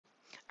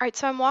All right,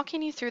 so I'm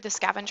walking you through the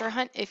scavenger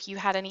hunt if you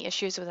had any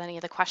issues with any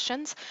of the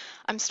questions.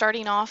 I'm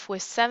starting off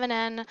with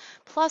 7n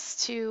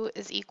plus 2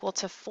 is equal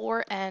to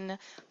 4n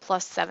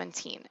plus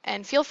 17.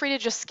 And feel free to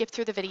just skip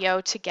through the video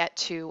to get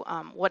to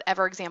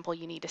whatever example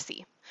you need to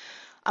see.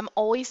 I'm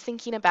always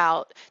thinking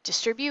about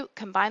distribute,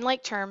 combine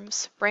like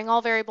terms, bring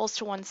all variables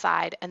to one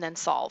side, and then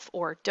solve,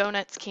 or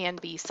donuts can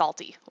be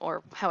salty,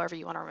 or however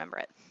you want to remember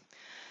it.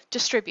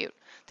 Distribute.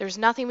 There's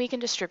nothing we can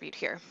distribute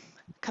here.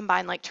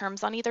 Combine like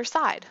terms on either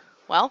side.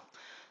 Well,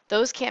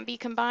 those can't be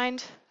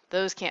combined,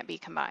 those can't be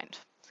combined.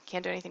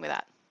 Can't do anything with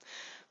that.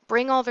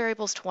 Bring all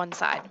variables to one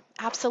side.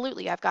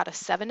 Absolutely, I've got a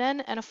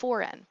 7n and a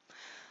 4n.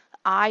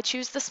 I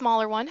choose the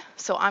smaller one,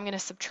 so I'm going to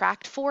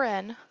subtract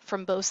 4n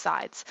from both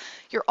sides.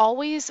 You're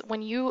always,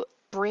 when you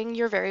bring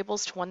your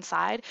variables to one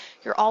side,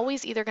 you're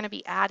always either going to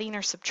be adding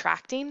or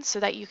subtracting so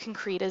that you can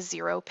create a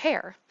zero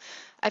pair.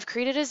 I've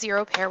created a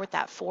zero pair with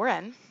that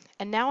 4n,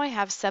 and now I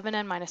have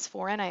 7n minus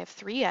 4n, I have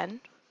 3n,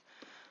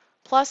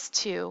 plus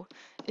 2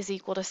 is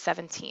equal to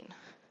 17.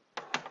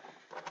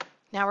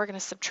 Now we're going to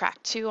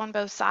subtract 2 on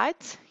both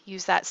sides,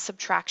 use that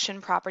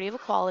subtraction property of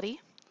equality.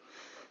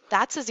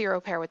 That's a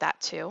zero pair with that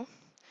 2.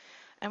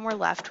 And we're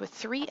left with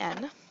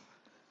 3n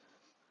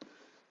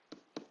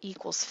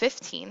equals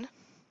 15.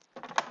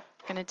 We're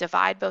going to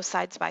divide both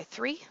sides by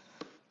 3.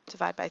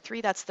 Divide by 3,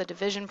 that's the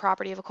division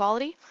property of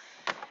equality.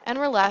 And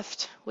we're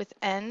left with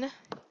n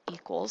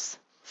equals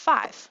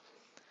 5.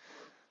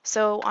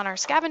 So on our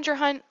scavenger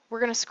hunt, we're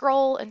going to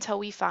scroll until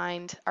we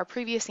find our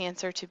previous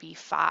answer to be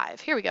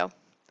 5. Here we go.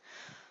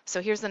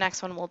 So here's the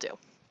next one we'll do.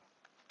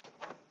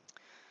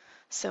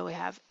 So we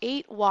have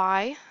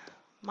 8y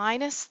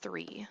minus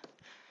 3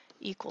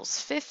 equals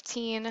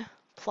 15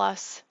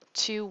 plus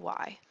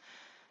 2y.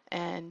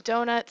 And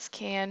donuts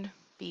can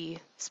be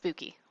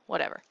spooky,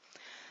 whatever.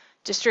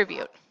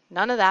 Distribute.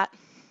 None of that.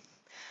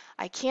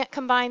 I can't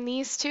combine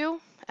these two,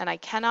 and I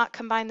cannot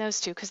combine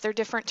those two because they're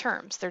different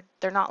terms.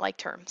 They're not like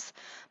terms.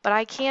 But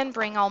I can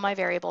bring all my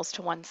variables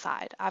to one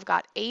side. I've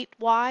got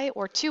 8y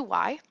or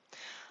 2y.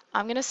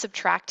 I'm going to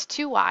subtract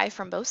 2y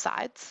from both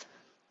sides.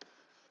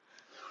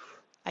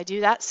 I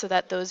do that so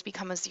that those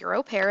become a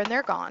zero pair and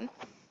they're gone.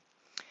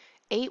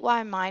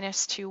 8y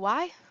minus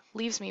 2y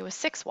leaves me with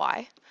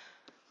 6y.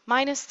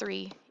 Minus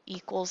 3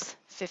 equals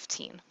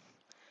 15.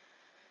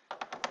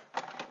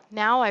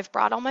 Now I've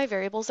brought all my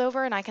variables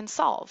over and I can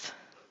solve.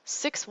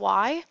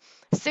 6y,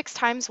 6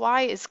 times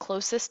y is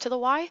closest to the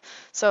y,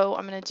 so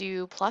I'm going to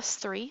do plus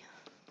 3.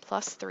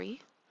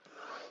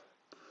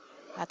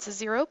 That's a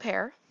zero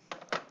pair.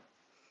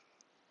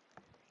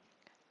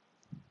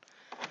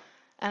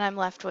 And I'm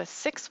left with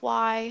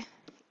 6y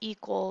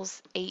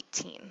equals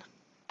 18.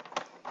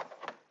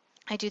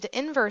 I do the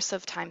inverse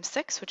of times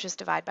 6, which is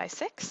divide by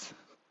 6.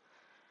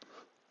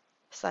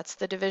 So that's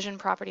the division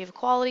property of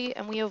equality,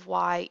 and we have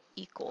y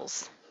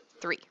equals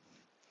 3.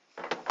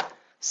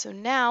 So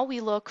now we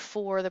look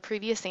for the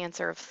previous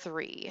answer of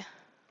 3.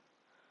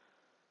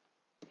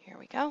 Here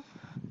we go.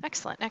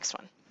 Excellent. Next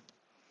one.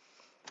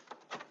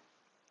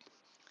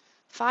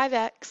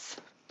 5x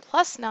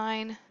plus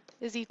 9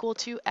 is equal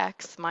to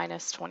x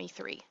minus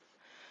 23.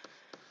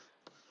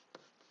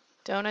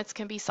 Donuts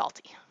can be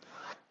salty.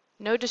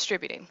 No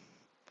distributing.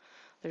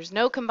 There's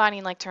no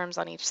combining like terms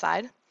on each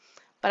side,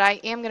 but I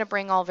am going to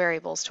bring all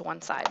variables to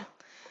one side.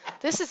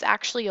 This is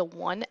actually a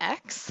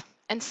 1x,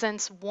 and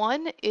since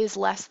 1 is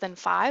less than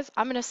 5,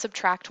 I'm going to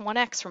subtract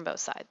 1x from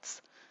both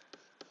sides.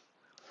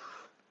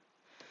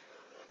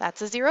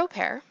 That's a zero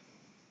pair.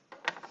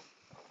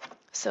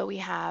 So we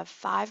have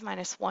 5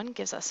 minus 1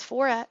 gives us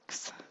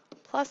 4x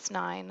plus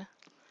 9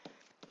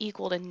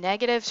 equal to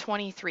negative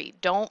 23.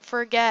 Don't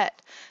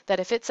forget that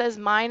if it says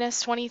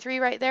minus 23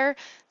 right there,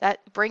 that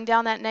bring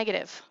down that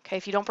negative. Okay,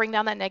 if you don't bring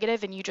down that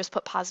negative and you just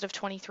put positive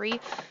 23,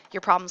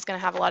 your problem's going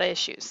to have a lot of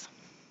issues.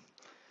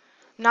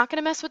 I'm not going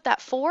to mess with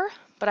that 4,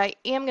 but I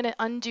am going to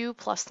undo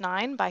plus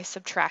 9 by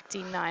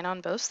subtracting 9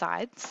 on both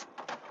sides.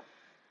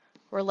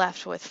 We're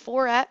left with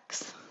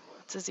 4x,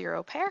 that's a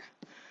zero pair,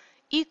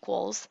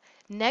 equals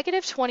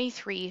negative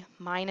 23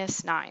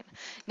 minus 9.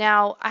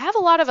 Now, I have a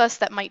lot of us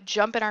that might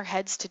jump in our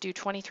heads to do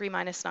 23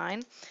 minus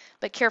 9,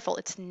 but careful,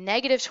 it's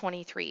negative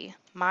 23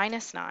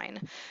 minus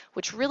 9,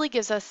 which really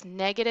gives us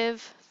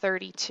negative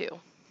 32.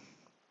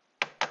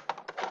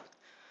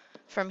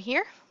 From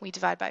here, we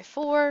divide by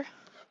 4,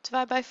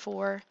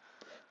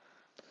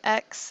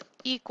 x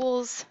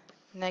equals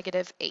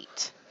negative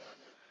 8.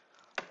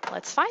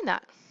 Let's find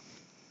that.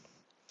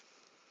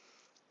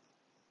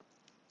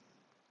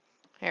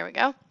 Here we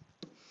go.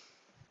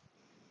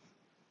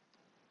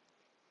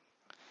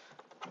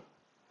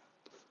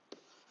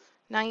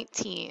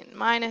 $19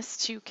 minus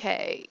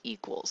 2k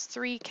equals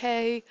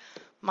 3k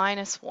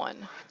minus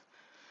 1.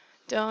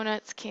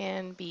 Donuts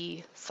can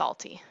be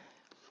salty.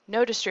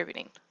 No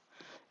distributing.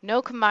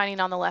 No combining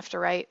on the left or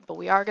right, but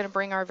we are going to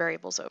bring our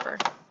variables over.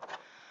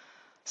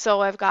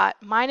 So I've got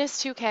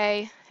minus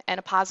 2k and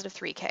a positive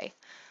 3k.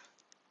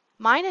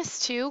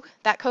 Minus 2,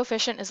 that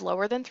coefficient is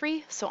lower than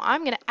 3, so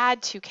I'm going to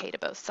add 2k to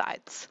both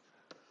sides.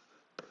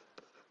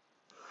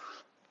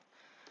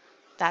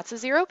 That's a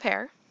zero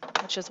pair.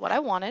 which is what I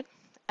wanted,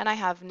 and I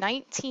have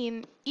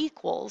 19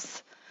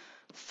 equals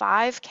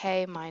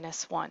 5k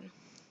minus 1.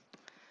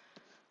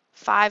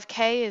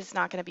 5k is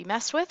not going to be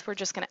messed with. We're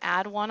just going to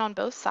add 1 on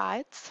both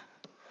sides.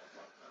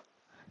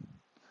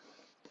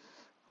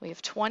 We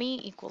have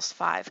 20 equals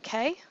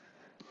 5k.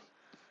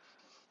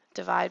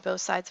 Divide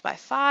both sides by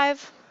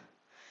 5,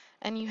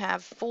 and you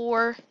have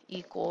 4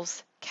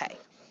 equals k.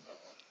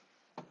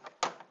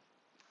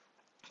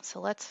 So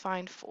let's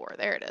find 4.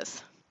 There it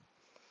is.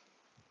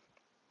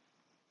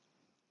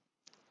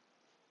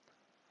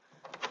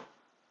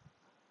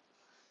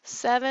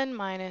 Seven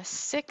minus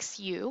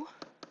 6u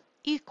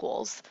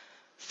equals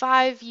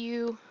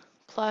 5u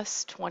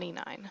plus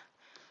 29.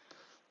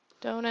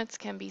 Donuts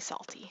can be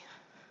salty.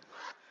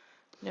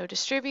 No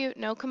distribute,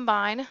 no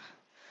combine.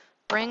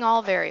 Bring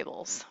all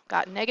variables.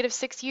 Got negative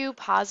 6u,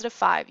 positive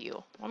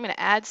 5u. I'm going to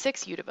add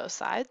 6u to both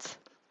sides.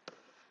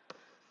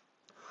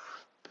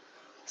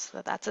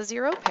 So that's a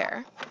zero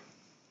pair.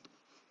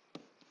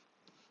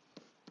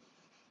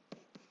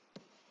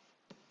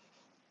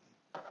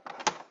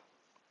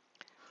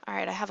 All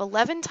right, I have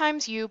 11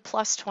 times u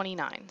plus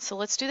 29. So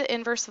let's do the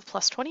inverse of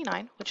plus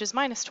 29, which is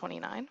minus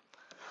 29.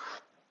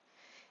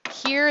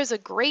 Here is a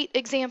great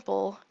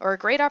example or a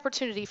great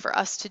opportunity for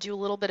us to do a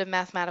little bit of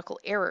mathematical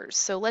errors.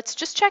 So let's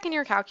just check in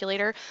your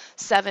calculator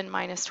 7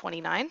 minus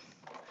 29,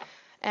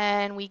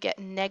 and we get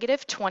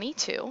negative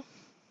 22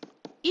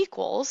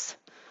 equals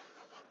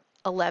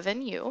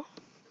 11u.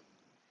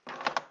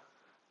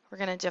 We're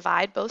going to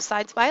divide both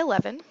sides by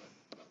 11.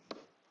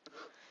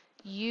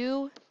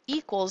 U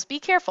equals, be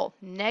careful,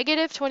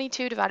 negative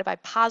 22 divided by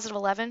positive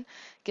 11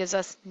 gives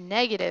us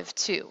negative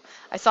 2.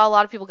 I saw a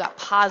lot of people got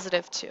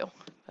positive 2,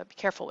 but be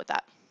careful with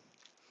that.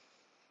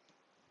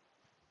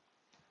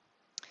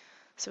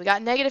 So we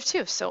got negative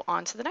 2, so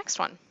on to the next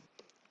one.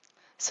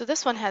 So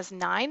this one has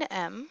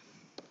 9m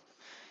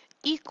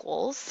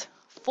equals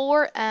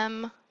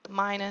 4m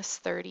minus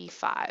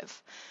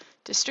 35.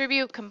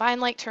 Distribute, combine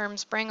like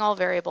terms, bring all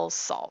variables,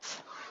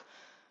 solve.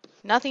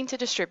 Nothing to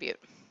distribute.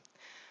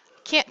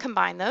 Can't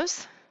combine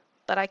those,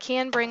 but I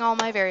can bring all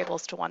my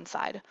variables to one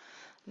side.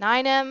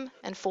 9m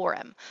and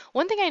 4m.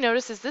 One thing I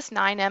noticed is this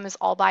 9m is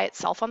all by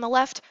itself on the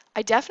left.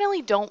 I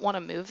definitely don't want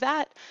to move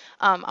that.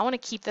 I want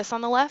to keep this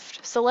on the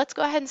left. So let's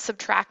go ahead and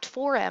subtract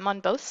 4m on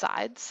both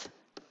sides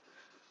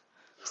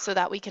so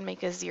that we can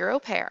make a zero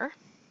pair.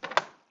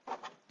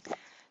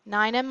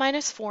 9m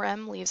minus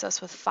 4m leaves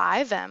us with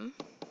 5m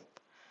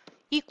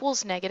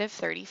equals negative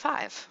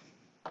 35.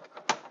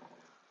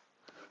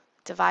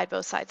 Divide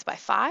both sides by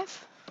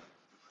 5.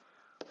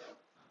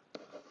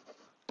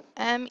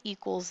 M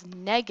equals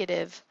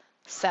negative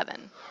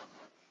 7.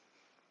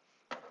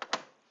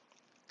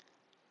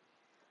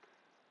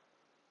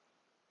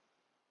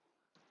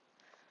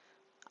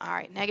 All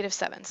right, negative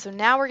 7. So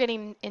now we're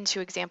getting into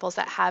examples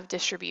that have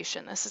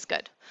distribution. This is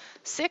good.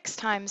 6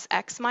 times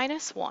x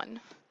minus 1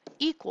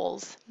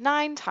 equals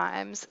 9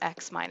 times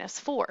x minus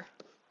 4.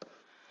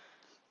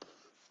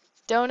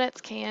 Donuts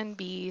can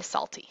be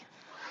salty.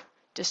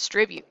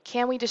 Distribute.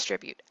 Can we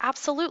distribute?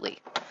 Absolutely.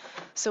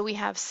 So we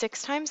have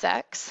 6 times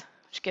x,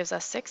 which gives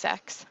us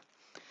 6x.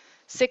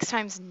 6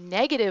 times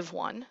negative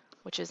 1,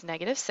 which is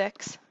negative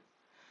 6.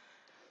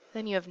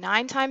 Then you have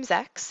 9 times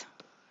x,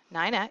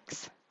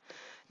 9x.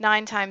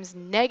 9 times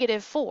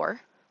negative 4,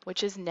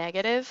 which is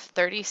negative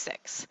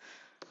 36.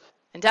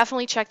 And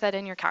definitely check that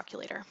in your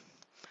calculator.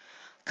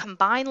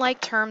 Combine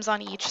like terms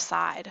on each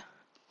side.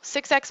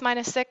 6x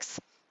minus 6,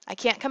 I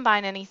can't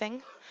combine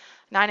anything.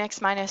 9x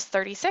minus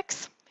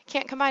 36, I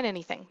can't combine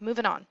anything.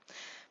 Moving on.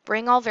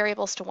 Bring all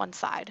variables to one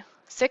side.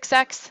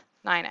 6x,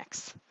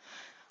 9x.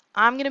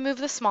 I'm going to move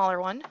the smaller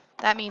one.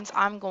 That means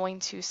I'm going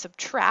to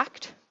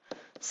subtract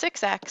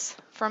 6x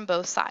from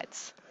both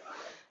sides.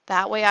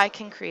 That way I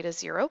can create a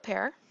zero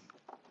pair.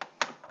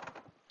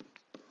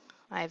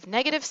 I have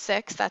negative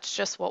 6, that's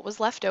just what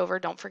was left over,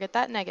 don't forget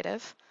that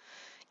negative,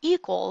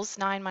 equals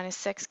 9 minus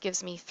 6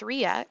 gives me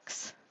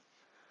 3x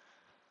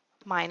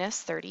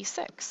minus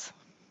 36.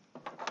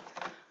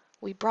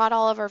 We brought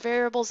all of our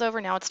variables over,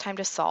 now it's time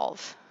to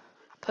solve.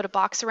 Put a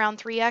box around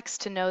 3x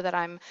to know that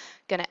I'm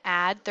going to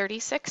add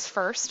 36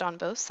 first on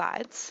both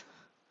sides.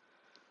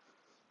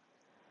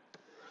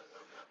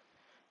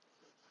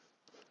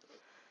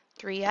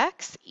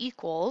 (3x)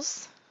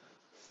 equals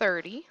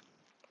 30.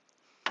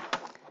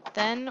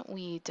 Then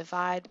we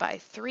divide by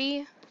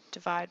 3,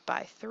 divide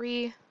by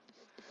 3.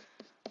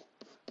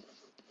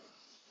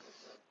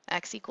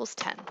 X equals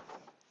 10.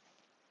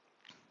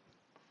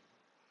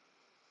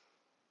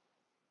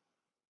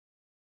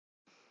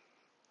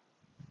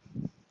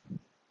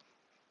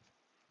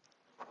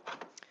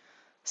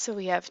 So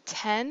we have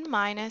 10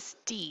 minus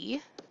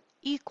d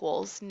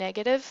equals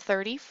negative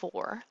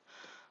 34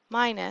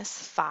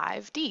 minus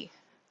 5d.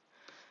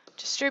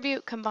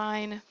 Distribute,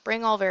 combine,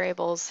 bring all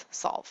variables,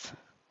 solve.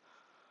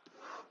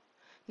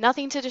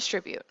 Nothing to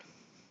distribute.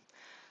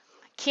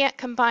 I can't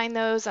combine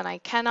those and I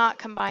cannot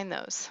combine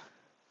those.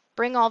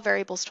 Bring all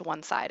variables to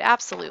one side,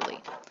 absolutely.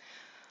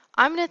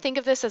 I'm going to think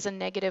of this as a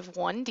negative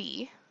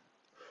 1d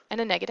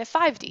and a negative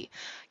 5d.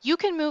 You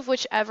can move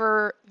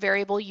whichever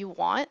variable you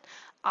want.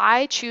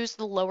 I choose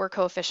the lower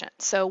coefficient.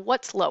 So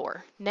what's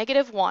lower,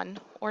 negative 1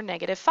 or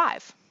negative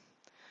 5?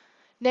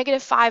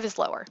 Negative 5 is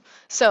lower.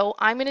 So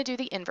I'm going to do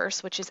the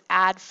inverse, which is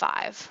add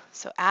 5.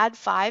 So add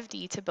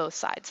 5d to both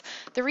sides.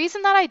 The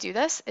reason that I do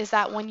this is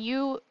that when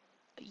you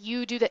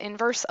do the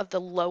inverse of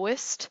the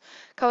lowest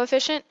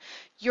coefficient,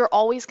 you're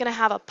always going to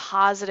have a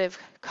positive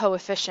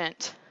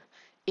coefficient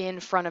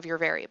in front of your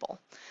variable.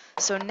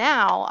 So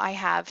now I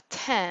have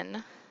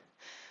 10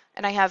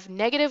 and I have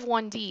negative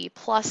 1d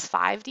plus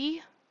 5d.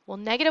 Well,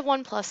 negative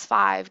 1 plus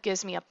 5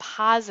 gives me a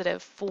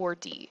positive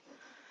 4d.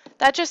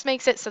 That just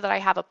makes it so that I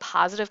have a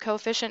positive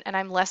coefficient and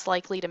I'm less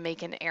likely to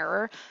make an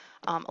error.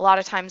 A lot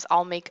of times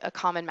I'll make a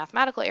common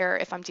mathematical error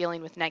if I'm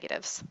dealing with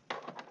negatives.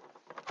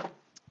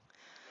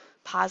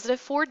 Positive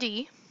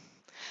 4d.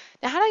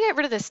 Now how do I get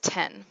rid of this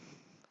 10?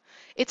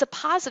 It's a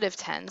positive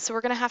 10, so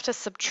we're going to have to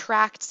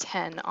subtract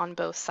 10 on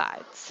both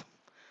sides.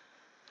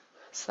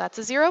 So that's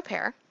a zero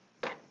pair.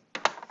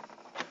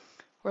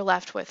 We're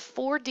left with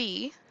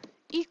 4d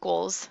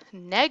equals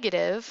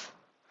negative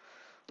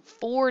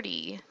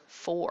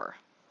 44.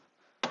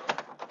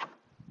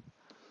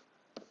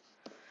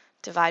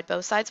 Divide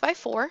both sides by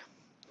 4,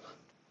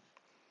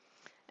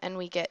 and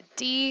we get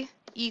d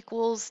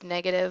equals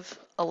negative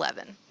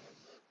 11.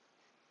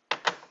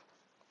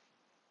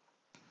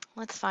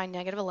 Let's find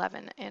negative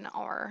 11 in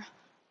our,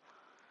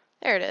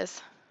 there it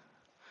is.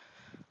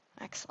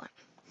 Excellent.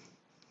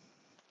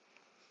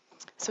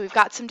 So we've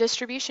got some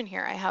distribution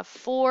here. I have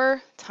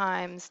 4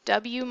 times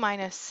w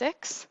minus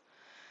 6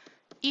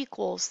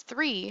 equals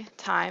 3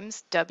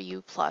 times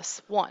w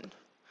plus 1.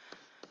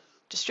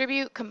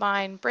 Distribute,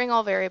 combine, bring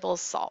all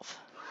variables, solve.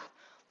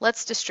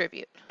 Let's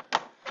distribute.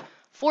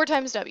 4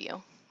 times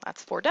w,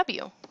 that's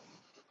 4w.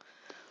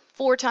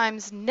 4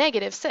 times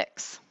negative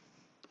 6,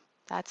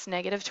 that's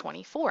negative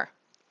 24,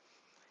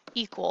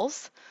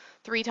 equals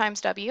 3 times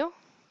w,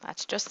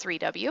 that's just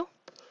 3w.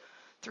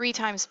 3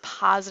 times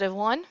positive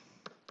 1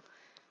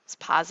 is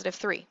positive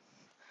 3.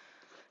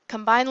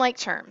 Combine like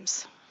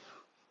terms.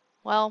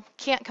 Well,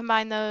 can't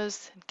combine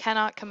those,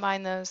 cannot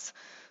combine those,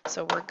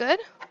 so we're good.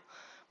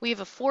 We have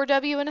a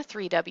 4w and a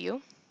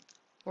 3w.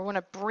 We're going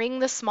to bring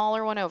the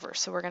smaller one over,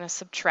 so we're going to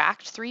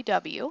subtract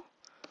 3w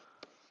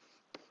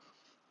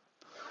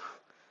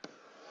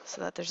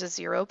so that there's a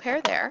zero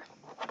pair there.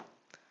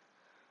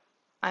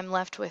 I'm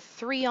left with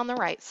 3 on the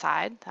right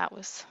side. That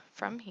was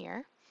from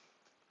here.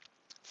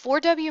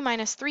 4w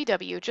minus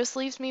 3w just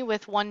leaves me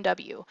with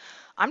 1w.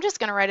 I'm just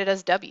going to write it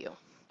as w.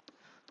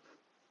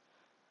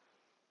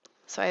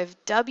 So I have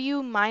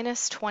w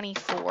minus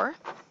 24.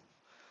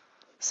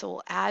 So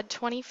we'll add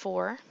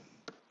 24,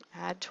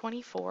 add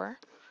 24.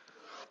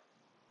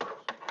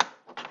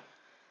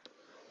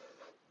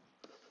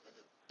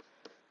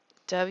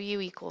 W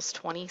equals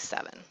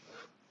 27.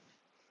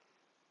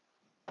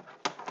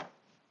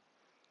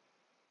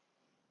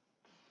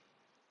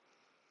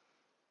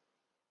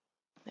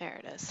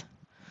 There it is.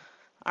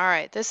 All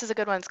right, this is a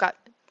good one. It's got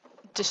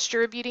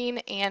distributing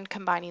and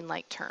combining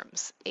like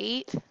terms.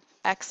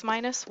 8x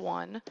minus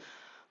 1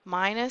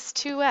 minus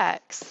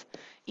 2x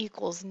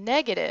equals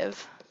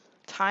negative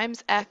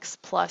times x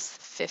plus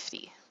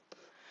 50.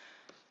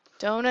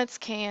 Donuts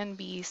can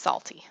be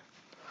salty.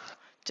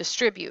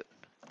 Distribute.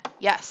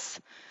 Yes.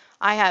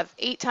 I have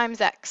 8 times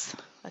x.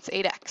 That's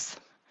 8x.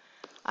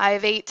 I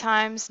have 8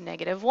 times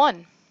negative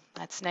 1.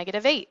 That's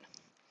negative 8.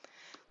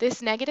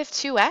 This negative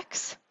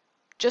 2x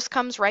just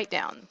comes right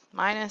down,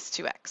 minus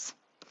 2x.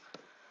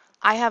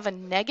 I have a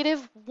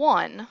negative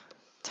 1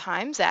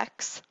 times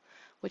x,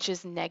 which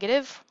is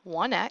negative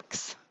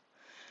 1x.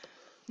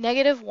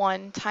 Negative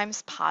 1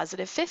 times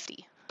positive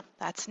 50.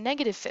 That's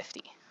negative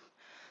 50.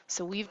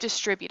 So we've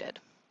distributed.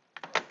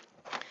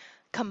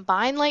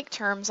 Combine like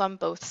terms on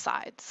both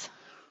sides.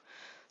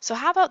 So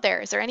how about there?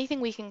 Is there anything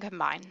we can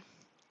combine?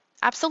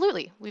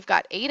 Absolutely. We've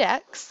got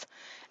 8x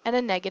and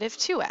a negative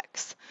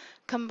 2x.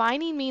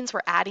 Combining means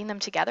we're adding them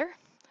together.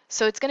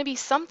 So it's going to be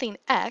something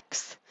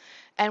x,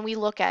 and we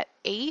look at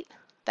 8,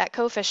 that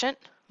coefficient,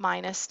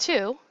 minus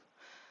 2,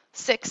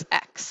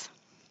 6x.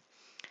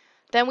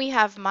 Then we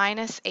have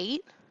minus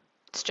 8.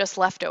 It's just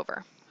left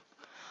over.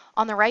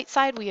 On the right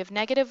side, we have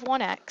negative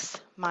 1x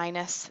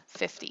minus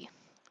 50.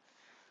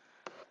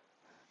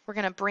 We're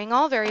going to bring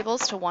all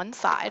variables to one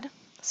side.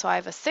 So I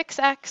have a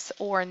 6x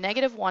or a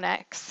negative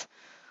 1x.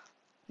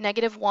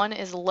 Negative 1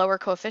 is a lower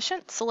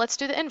coefficient, so let's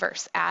do the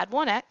inverse. Add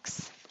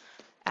 1x,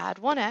 add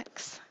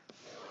 1x.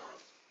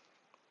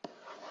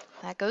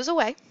 That goes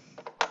away.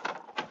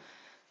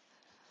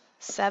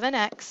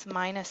 7x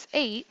minus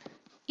 8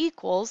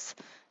 equals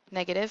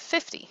negative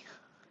 50.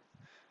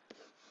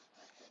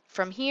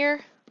 From here,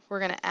 we're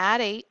going to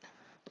add 8.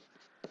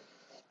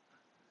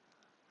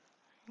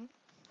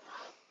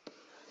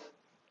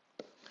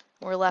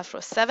 We're left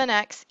with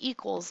 7x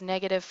equals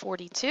negative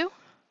 42.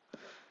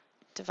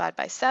 Divide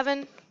by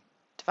 7,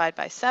 divide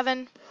by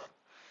 7,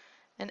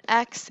 and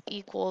x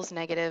equals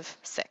negative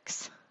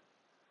 6.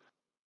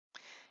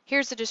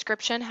 Here's the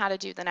description how to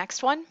do the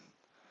next one.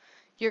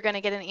 You're going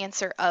to get an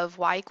answer of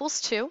y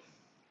equals 2.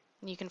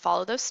 And you can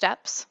follow those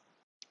steps.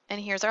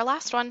 And here's our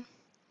last one.